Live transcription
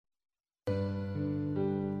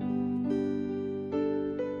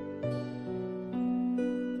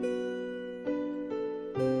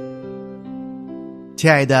亲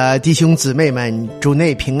爱的弟兄姊妹们，主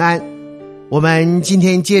内平安。我们今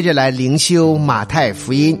天接着来灵修马太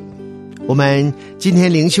福音。我们今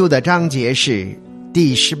天灵修的章节是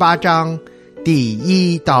第18章第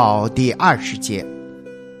1到第20节。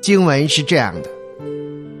经文是这样的：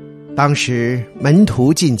当时门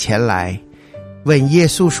徒进前来问耶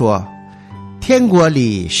稣说，天国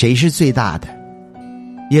里谁是最大的？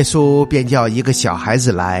耶稣便叫一个小孩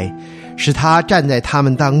子来，使他站在他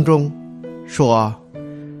们当中，说，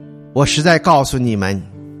我实在告诉你们，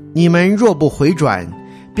你们若不回转，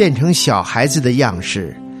变成小孩子的样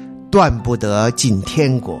式，断不得进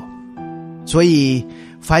天国。所以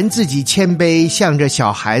凡自己谦卑像这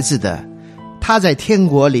小孩子的，他在天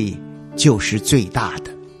国里就是最大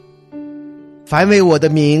的。凡为我的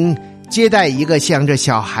名接待一个像这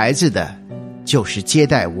小孩子的，就是接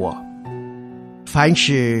待我。凡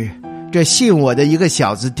是这信我的一个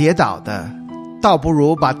小子跌倒的，倒不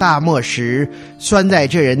如把大磨石拴在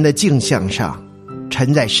这人的颈项上，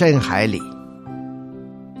沉在深海里。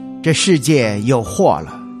这世界有祸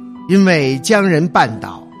了，因为将人绊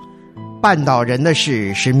倒，绊倒人的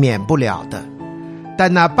事是免不了的，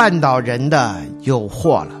但那绊倒人的有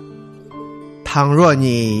祸了。倘若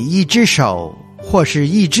你一只手或是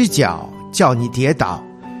一只脚叫你跌倒，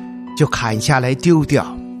就砍下来丢掉；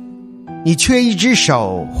你缺一只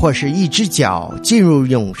手或是一只脚进入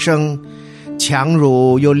永生，强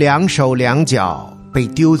如有两手两脚被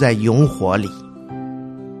丢在永火里。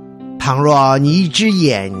倘若你一只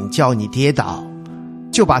眼叫你跌倒，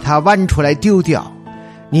就把它剜出来丢掉；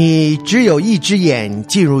你只有一只眼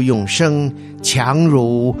进入永生，强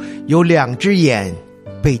如有两只眼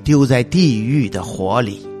被丢在地狱的火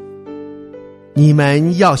里。你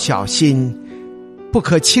们要小心，不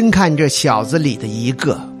可轻看这小子里的一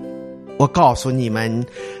个。我告诉你们，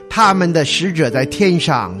他们的使者在天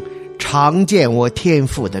上常见我天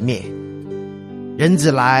父的面。人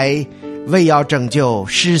子来，为要拯救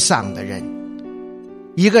失丧的人。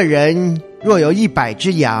一个人若有100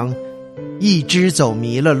只羊，一只走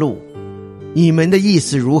迷了路，你们的意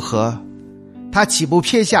思如何？他岂不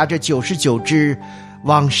撇下这99只，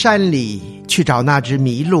往山里去找那只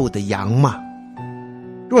迷路的羊吗？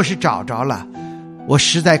若是找着了，我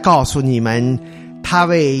实在告诉你们，他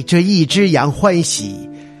为这一只羊欢喜，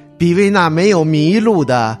比为那没有迷路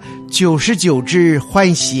的99只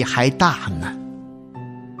欢喜还大呢。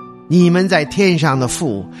你们在天上的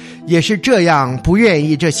父也是这样不愿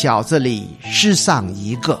意这小子里失丧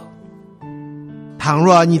一个。倘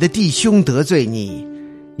若你的弟兄得罪你，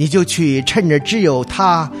你就去趁着只有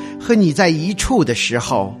他和你在一处的时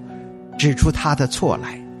候，指出他的错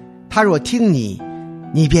来。他若听你，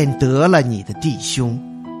你便得了你的弟兄；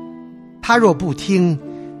他若不听，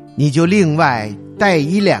你就另外带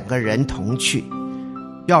1-2个人同去，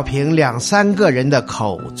要凭2-3个人的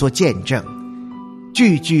口做见证，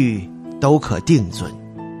句句都可定准。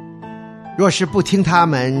若是不听他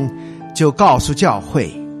们，就告诉教会；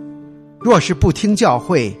若是不听教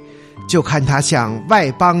会，就看他像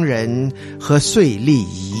外邦人和税吏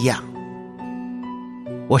一样。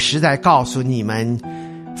我实在告诉你们，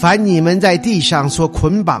凡你们在地上所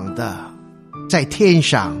捆绑的，在天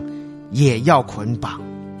上也要捆绑；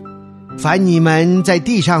凡你们在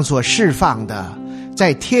地上所释放的，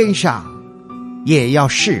在天上也要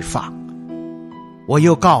释放。我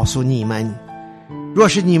又告诉你们，若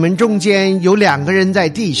是你们中间有2个人在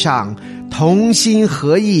地上同心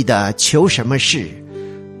合意的求什么事，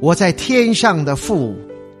我在天上的父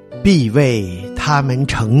必为他们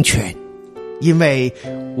成全。因为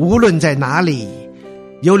无论在哪里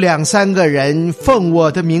有2-3个人奉我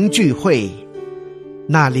的名聚会，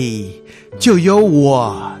那里就有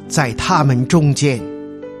我在他们中间。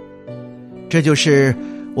这就是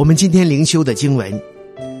我们今天灵修的经文。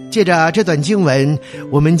借着这段经文，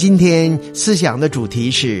我们今天思想的主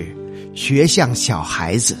题是学像小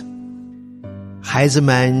孩子。孩子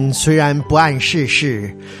们虽然不谙世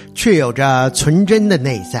事，却有着纯真的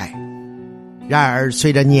内在。然而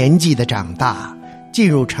随着年纪的长大，进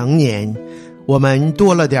入成年，我们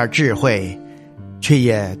多了点智慧，却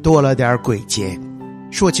也多了点诡谲，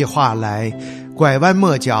说起话来拐弯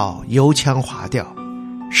抹角，油腔滑调，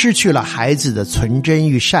失去了孩子的纯真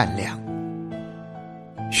与善良。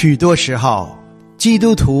许多时候，基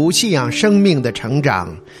督徒信仰生命的成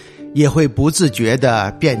长，也会不自觉地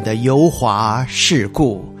变得油滑、世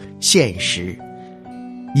故、现实，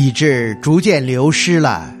以致逐渐流失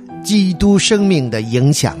了基督生命的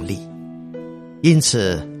影响力。因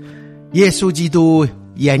此，耶稣基督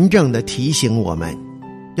严正地提醒我们，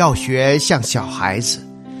要学像小孩子。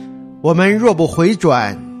我们若不回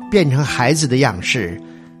转，变成孩子的样式，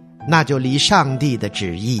那就离上帝的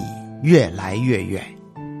旨意越来越远。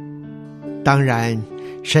当然，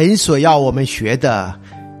神所要我们学的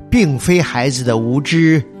并非孩子的无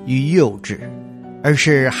知与幼稚，而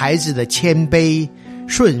是孩子的谦卑、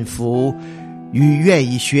顺服与愿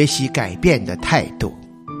意学习改变的态度。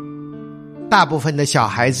大部分的小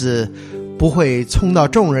孩子不会冲到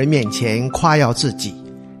众人面前夸耀自己，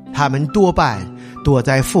他们多半躲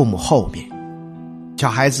在父母后面。小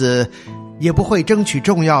孩子也不会争取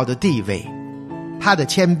重要的地位，他的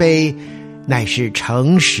谦卑乃是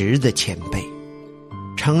诚实的谦卑，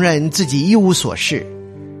承认自己一无所事，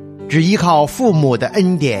只依靠父母的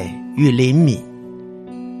恩典与怜悯。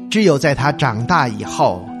只有在他长大以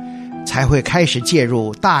后，才会开始介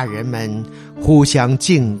入大人们互相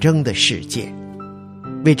竞争的世界，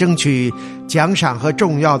为争取奖赏和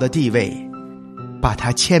重要的地位，把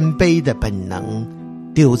他谦卑的本能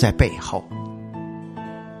丢在背后。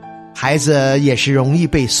孩子也是容易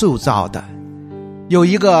被塑造的。有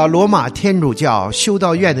一个罗马天主教修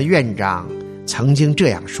道院的院长曾经这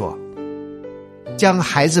样说：将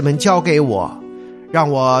孩子们交给我，让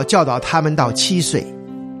我教导他们到7岁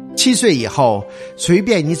，7岁以后随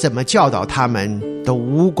便你怎么教导他们都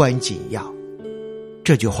无关紧要。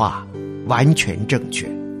这句话完全正确。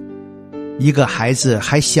一个孩子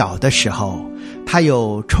还小的时候，他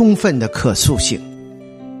有充分的可塑性，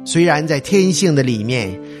虽然在天性的里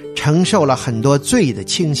面承受了很多罪的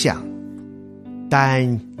倾向，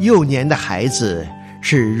但幼年的孩子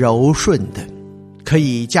是柔顺的，可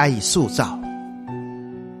以加以塑造。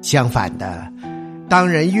相反的，当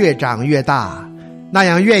人越长越大，那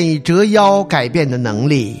样愿意折腰改变的能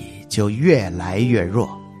力就越来越弱。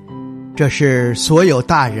这是所有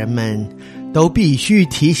大人们都必须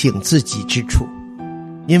提醒自己之处，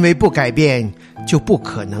因为不改变就不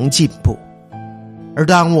可能进步。而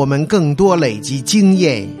当我们更多累积经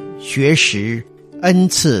验、学识、恩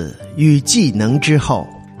赐与技能之后，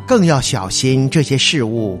更要小心这些事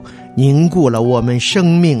物凝固了我们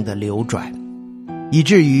生命的流转，以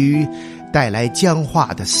至于带来僵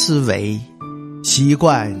化的思维、习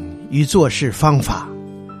惯与做事方法，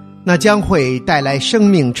那将会带来生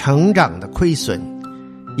命成长的亏损，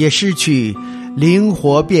也失去灵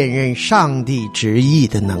活辨认上帝旨意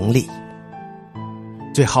的能力。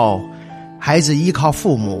最后，孩子依靠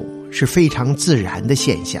父母是非常自然的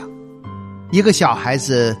现象。一个小孩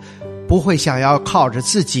子不会想要靠着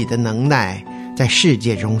自己的能耐在世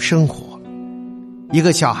界中生活，一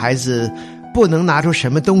个小孩子不能拿出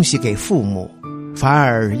什么东西给父母，反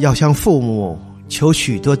而要向父母求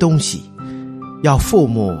许多东西，要父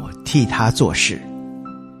母替他做事。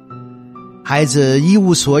孩子一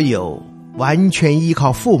无所有，完全依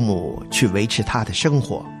靠父母去维持他的生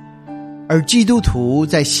活，而基督徒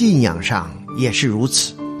在信仰上也是如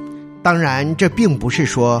此。当然，这并不是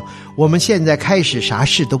说我们现在开始啥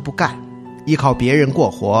事都不干，依靠别人过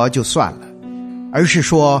活就算了，而是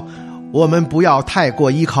说我们不要太过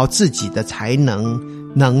依靠自己的才能、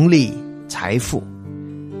能力、财富，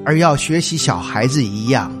而要学习小孩子一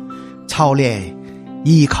样，操练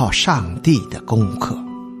依靠上帝的功课。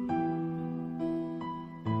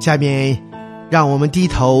下面让我们低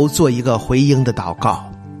头做一个回应的祷告。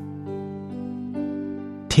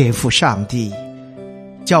天父上帝，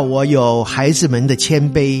叫我有孩子们的谦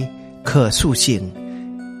卑、可塑性，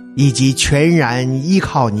以及全然依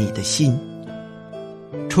靠你的心，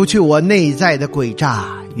除去我内在的诡诈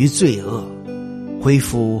与罪恶，恢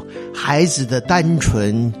复孩子的单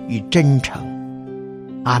纯与真诚。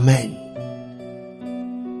阿们。